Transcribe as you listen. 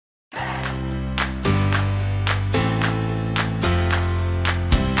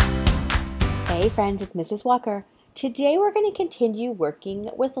Hey friends, it's Mrs. Walker. Today we're going to continue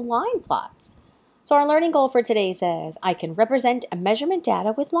working with line plots. So our learning goal for today says, I can represent a measurement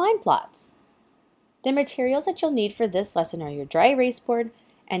data with line plots. The materials that you'll need for this lesson are your dry erase board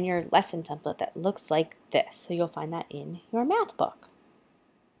and your lesson template that looks like this. So you'll find that in your math book.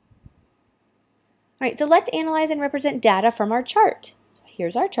 All right, so let's analyze and represent data from our chart. So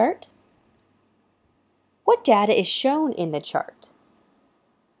here's our chart. What data is shown in the chart?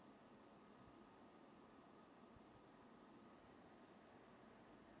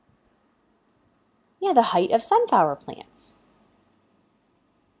 Yeah, the height of sunflower plants.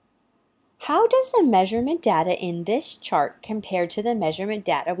 How does the measurement data in this chart compare to the measurement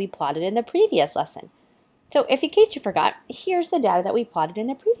data we plotted in the previous lesson? So if in case you forgot, here's the data that we plotted in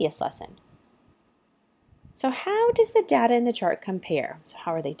the previous lesson. So how does the data in the chart compare? So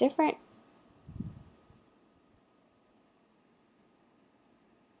how are they different?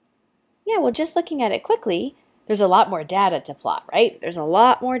 Yeah, well, just looking at it quickly, there's a lot more data to plot, right? There's a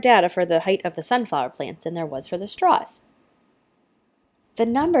lot more data for the height of the sunflower plants than there was for the straws. The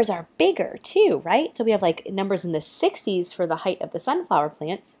numbers are bigger too, right? So we have like numbers in the 60s for the height of the sunflower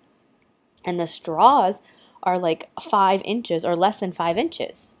plants, and the straws are like 5 inches or less than 5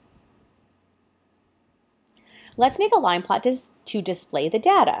 inches. Let's make a line plot to display the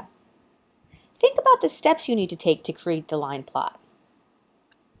data. Think about the steps you need to take to create the line plot.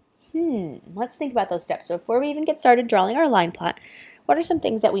 Let's think about those steps. Before we even get started drawing our line plot, what are some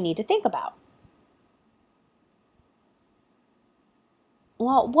things that we need to think about?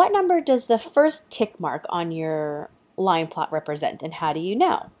 Well, what number does the first tick mark on your line plot represent, and how do you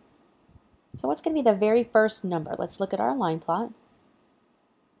know? So what's going to be the very first number? Let's look at our line plot.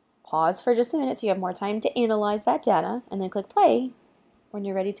 Pause for just a minute so you have more time to analyze that data, and then click play when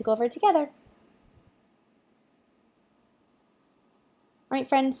you're ready to go over it together. All right,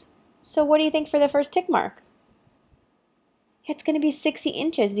 friends, so what do you think for the first tick mark? It's going to be 60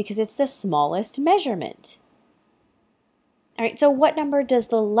 inches because it's the smallest measurement. All right, so what number does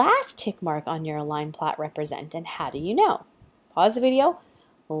the last tick mark on your line plot represent, and how do you know? Pause the video,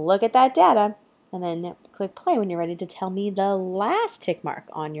 look at that data, and then click play when you're ready to tell me the last tick mark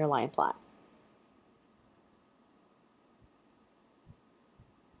on your line plot.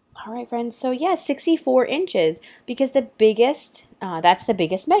 All right, friends, so yeah, 64 inches because that's the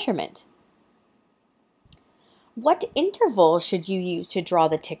biggest measurement. What interval should you use to draw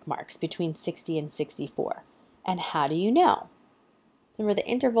the tick marks between 60 and 64? And how do you know? Remember, the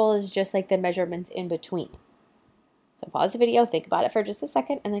interval is just like the measurements in between. So pause the video, think about it for just a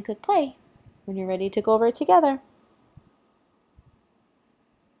second, and then click play when you're ready to go over it together.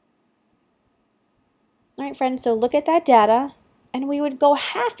 All right, friends, so look at that data, and we would go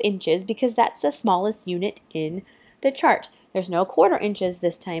 ½ inches because that's the smallest unit in the chart. There's no quarter inches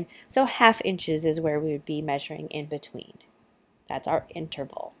this time, so ½ inches is where we would be measuring in between. That's our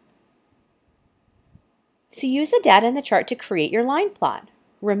interval. So use the data in the chart to create your line plot.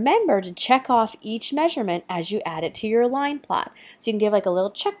 Remember to check off each measurement as you add it to your line plot. So you can give like a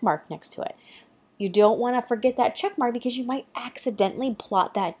little check mark next to it. You don't want to forget that check mark because you might accidentally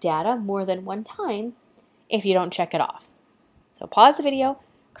plot that data more than one time if you don't check it off. So pause the video,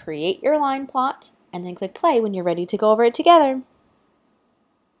 create your line plot, and then click play when you're ready to go over it together.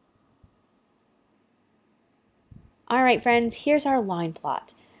 All right, friends, here's our line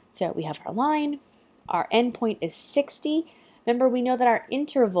plot. So we have our line. Our endpoint is 60. Remember, we know that our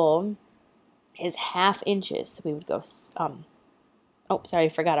interval is ½ inches. So we would go, I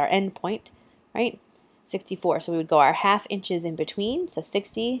forgot our endpoint, right? 64. So we would go our ½ inches in between. So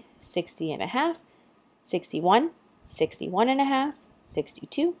 60, 60 and a half, 61, 61 and a half,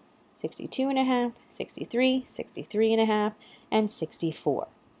 62, 62 and a half, 63, 63 and a half, and 64.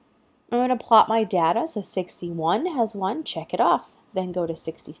 I'm going to plot my data. So 61 has 1, check it off. Then go to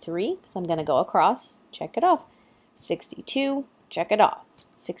 63, because I'm going to go across, check it off. 62, check it off.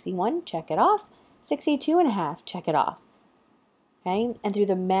 61, check it off. 62 and a half, check it off. Okay, and through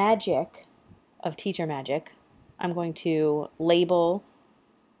the magic of teacher magic, I'm going to label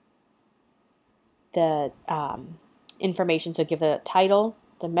the information. So give the title,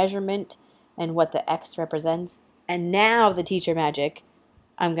 the measurement, and what the X represents. And now the teacher magic,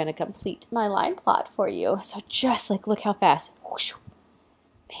 I'm going to complete my line plot for you. So just like, look how fast. Whoosh.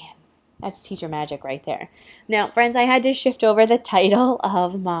 Man, that's teacher magic right there. Now, friends, I had to shift over the title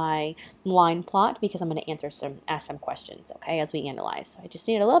of my line plot because I'm going to ask some questions, okay, as we analyze. So I just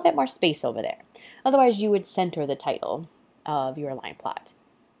need a little bit more space over there. Otherwise, you would center the title of your line plot.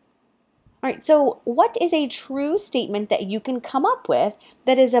 All right, so what is a true statement that you can come up with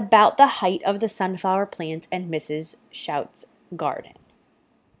that is about the height of the sunflower plants and Mrs. Shout's garden?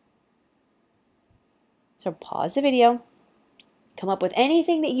 So pause the video, come up with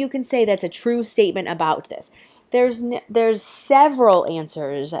anything that you can say that's a true statement about this. There's several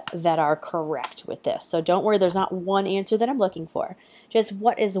answers that are correct with this. So don't worry, there's not one answer that I'm looking for. Just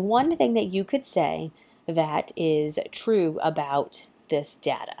what is one thing that you could say that is true about this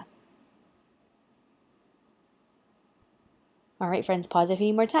data? All right, friends, pause if you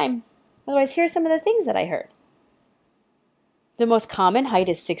need more time. Otherwise, here's some of the things that I heard. The most common height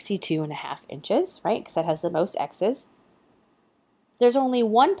is 62.5 inches, right? Because that has the most X's. There's only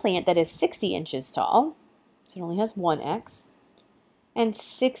one plant that is 60 inches tall, so it only has one X. And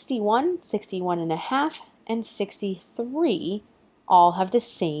 61, 61.5, and 63 all have the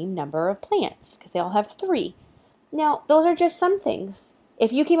same number of plants because they all have 3. Now, those are just some things.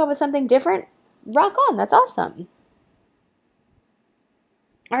 If you came up with something different, rock on, that's awesome.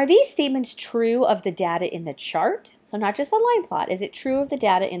 Are these statements true of the data in the chart? So not just a line plot. Is it true of the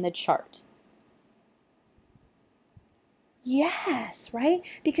data in the chart? Yes, right?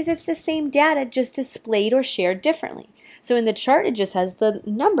 Because it's the same data just displayed or shared differently. So in the chart, it just has the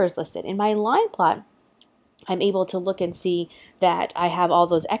numbers listed. In my line plot, I'm able to look and see that I have all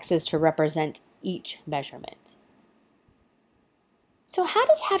those X's to represent each measurement. So how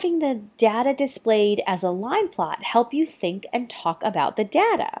does having the data displayed as a line plot help you think and talk about the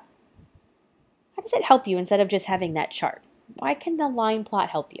data? How does it help you instead of just having that chart? Why can the line plot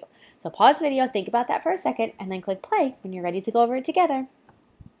help you? So pause the video, think about that for a second, and then click play when you're ready to go over it together.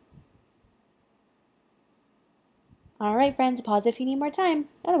 All right, friends, pause if you need more time.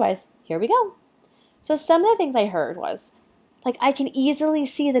 Otherwise, here we go. So some of the things I heard was, like, I can easily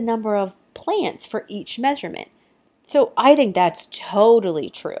see the number of plants for each measurement. So I think that's totally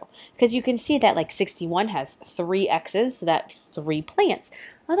true because you can see that like 61 has 3 X's, so that's 3 plants.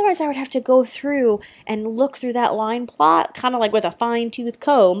 Otherwise, I would have to go through and look through that line plot kind of like with a fine-tooth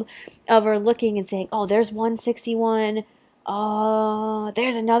comb over looking and saying, oh, there's 161. Oh,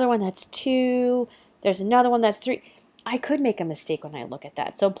 there's another one that's 2. There's another one that's 3. I could make a mistake when I look at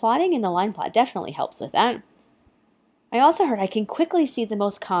that. So plotting in the line plot definitely helps with that. I also heard I can quickly see the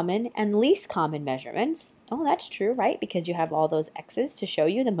most common and least common measurements. Oh, that's true, right? Because you have all those X's to show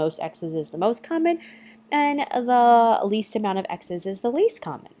you. The most X's is the most common, and the least amount of X's is the least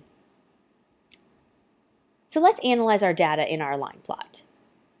common. So let's analyze our data in our line plot.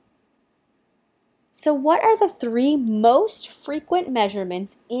 So what are the 3 most frequent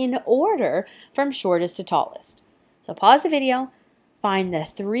measurements in order from shortest to tallest? So pause the video, find the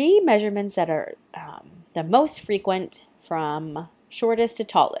 3 measurements that are the most frequent from shortest to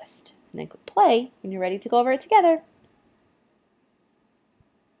tallest. And then click play when you're ready to go over it together.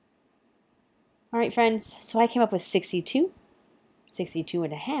 All right, friends, so I came up with 62,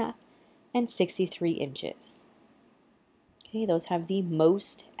 62.5, and 63 inches. Okay, those have the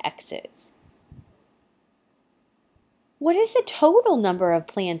most X's. What is the total number of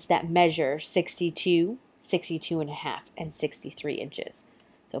plants that measure 62, 62.5, and 63 inches?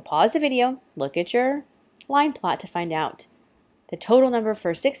 So pause the video, look at your line plot to find out the total number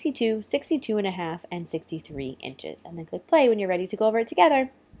for 62, 62.5, and 63 inches. And then click play when you're ready to go over it together.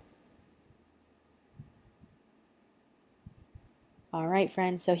 All right,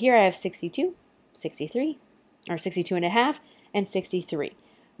 friends, so here I have 62, 63, or 62.5, and 63.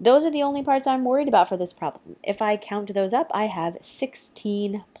 Those are the only parts I'm worried about for this problem. If I count those up, I have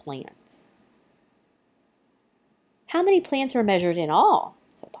 16 plants. How many plants were measured in all?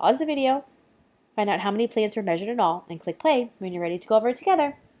 So pause the video, find out how many plants were measured in all, and click play when you're ready to go over it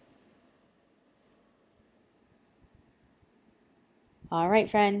together. All right,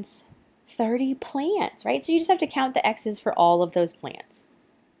 friends, 30 plants, right? So you just have to count the X's for all of those plants.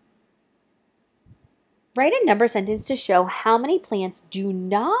 Write a number sentence to show how many plants do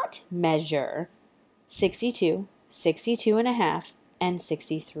not measure 62, 62.5, and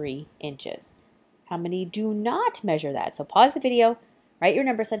 63 inches. How many do not measure that? So pause the video, write your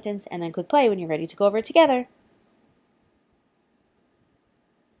number sentence, and then click play when you're ready to go over it together.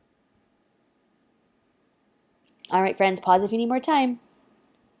 All right, friends, pause if you need more time.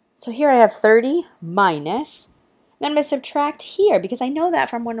 So here I have 30 minus, then I'm going to subtract here because I know that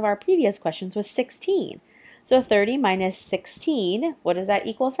from one of our previous questions was 16. So 30 minus 16, what does that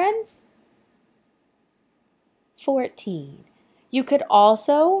equal, friends? 14. You could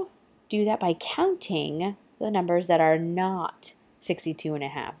also do that by counting the numbers that are not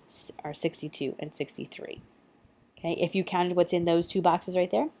 62.5 or 62 and 63. Okay, if you counted what's in those 2 boxes right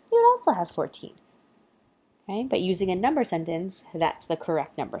there, you would also have 14. Okay, but using a number sentence, that's the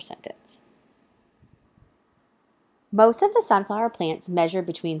correct number sentence. Most of the sunflower plants measure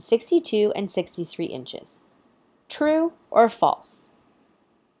between 62 and 63 inches. True or false?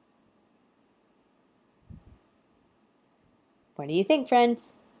 What do you think,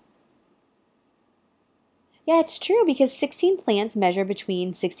 friends? Yeah, it's true because 16 plants measure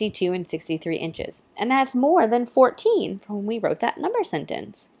between 62 and 63 inches, and that's more than 14 from when we wrote that number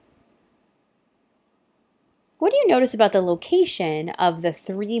sentence. What do you notice about the location of the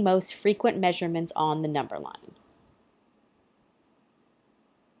 3 most frequent measurements on the number line?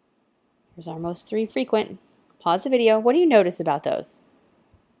 Here's our most 3 frequent. Pause the video. What do you notice about those?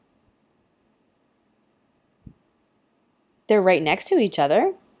 They're right next to each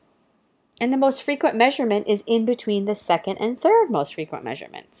other. And the most frequent measurement is in between the second and third most frequent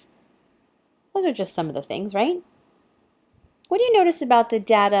measurements. Those are just some of the things, right? What do you notice about the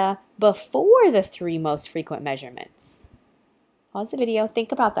data before the 3 most frequent measurements? Pause the video,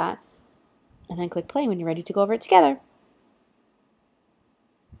 think about that, and then click play when you're ready to go over it together.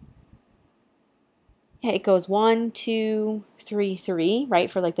 Yeah, it goes 1, 2, 3, 3, right,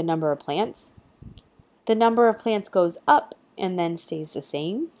 for like the number of plants. The number of plants goes up and then stays the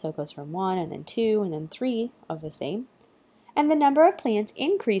same. So it goes from 1 and then 2 and then 3 of the same. And the number of plants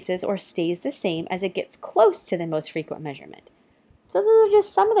increases or stays the same as it gets close to the most frequent measurement. So those are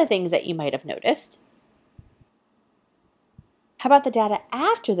just some of the things that you might have noticed. How about the data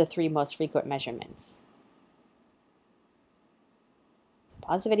after the 3 most frequent measurements? So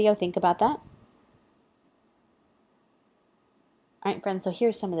pause the video, think about that. All right, friends, so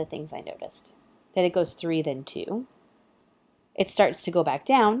here's some of the things I noticed. That it goes 3, then 2. It starts to go back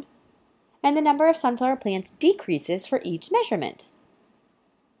down, and the number of sunflower plants decreases for each measurement.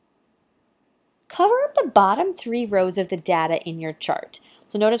 Cover up the bottom 3 rows of the data in your chart.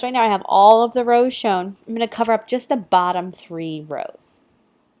 So notice right now I have all of the rows shown. I'm going to cover up just the bottom 3 rows.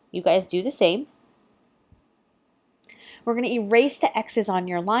 You guys do the same. We're going to erase the X's on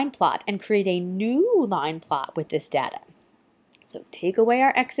your line plot and create a new line plot with this data. So take away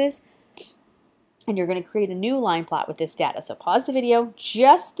our X's, and you're going to create a new line plot with this data. So pause the video,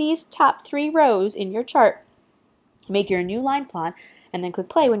 just these top 3 rows in your chart. Make your new line plot, and then click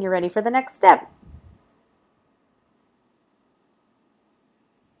play when you're ready for the next step.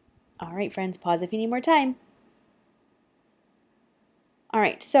 All right, friends, pause if you need more time. All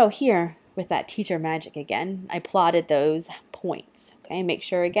right, so here, with that teacher magic again, I plotted those points. Okay, make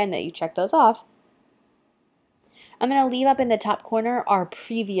sure again that you check those off. I'm going to leave up in the top corner our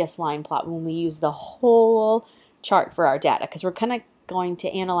previous line plot when we use the whole chart for our data, because we're kind of going to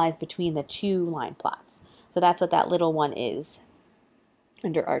analyze between the 2 line plots. So that's what that little one is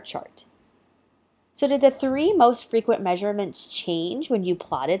under our chart. So did the 3 most frequent measurements change when you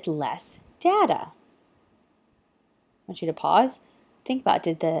plotted less data? I want you to pause. Think about,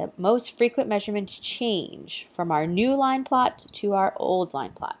 did the most frequent measurements change from our new line plot to our old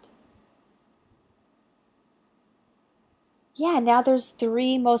line plot? Yeah, now those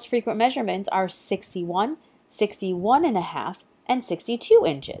 3 most frequent measurements are 61, 61.5, and 62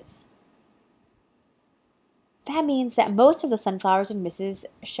 inches. That means that most of the sunflowers in Mrs.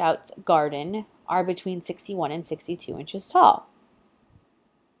 Shout's garden are between 61 and 62 inches tall.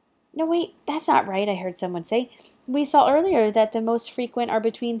 No, wait, that's not right, I heard someone say. We saw earlier that the most frequent are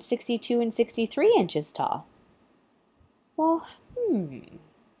between 62 and 63 inches tall. Well,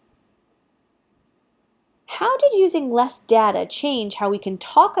 How did using less data change how we can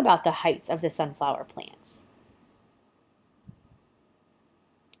talk about the heights of the sunflower plants?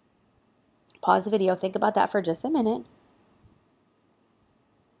 Pause the video, think about that for just a minute.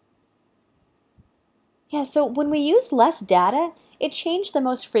 Yeah, so when we use less data, it changed the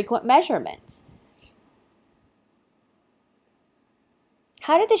most frequent measurements.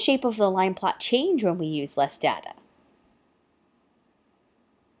 How did the shape of the line plot change when we use less data?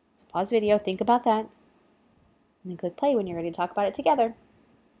 So pause the video, think about that. And then click play when you're ready to talk about it together.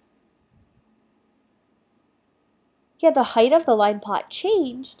 Yeah, the height of the line plot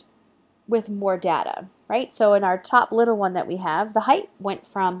changed with more data, right? So in our top little one that we have, the height went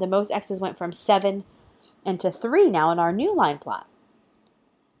from, the most X's went from 7 and to 3 now in our new line plot.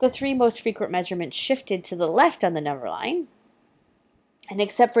 The 3 most frequent measurements shifted to the left on the number line. And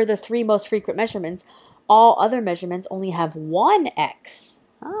except for the 3 most frequent measurements, all other measurements only have 1 X.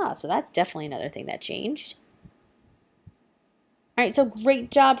 So that's definitely another thing that changed. All right, so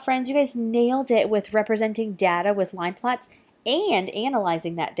great job, friends. You guys nailed it with representing data with line plots and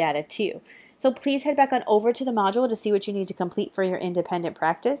analyzing that data too. So please head back on over to the module to see what you need to complete for your independent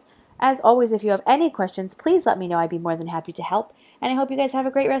practice. As always, if you have any questions, please let me know. I'd be more than happy to help. And I hope you guys have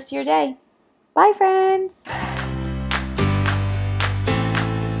a great rest of your day. Bye, friends.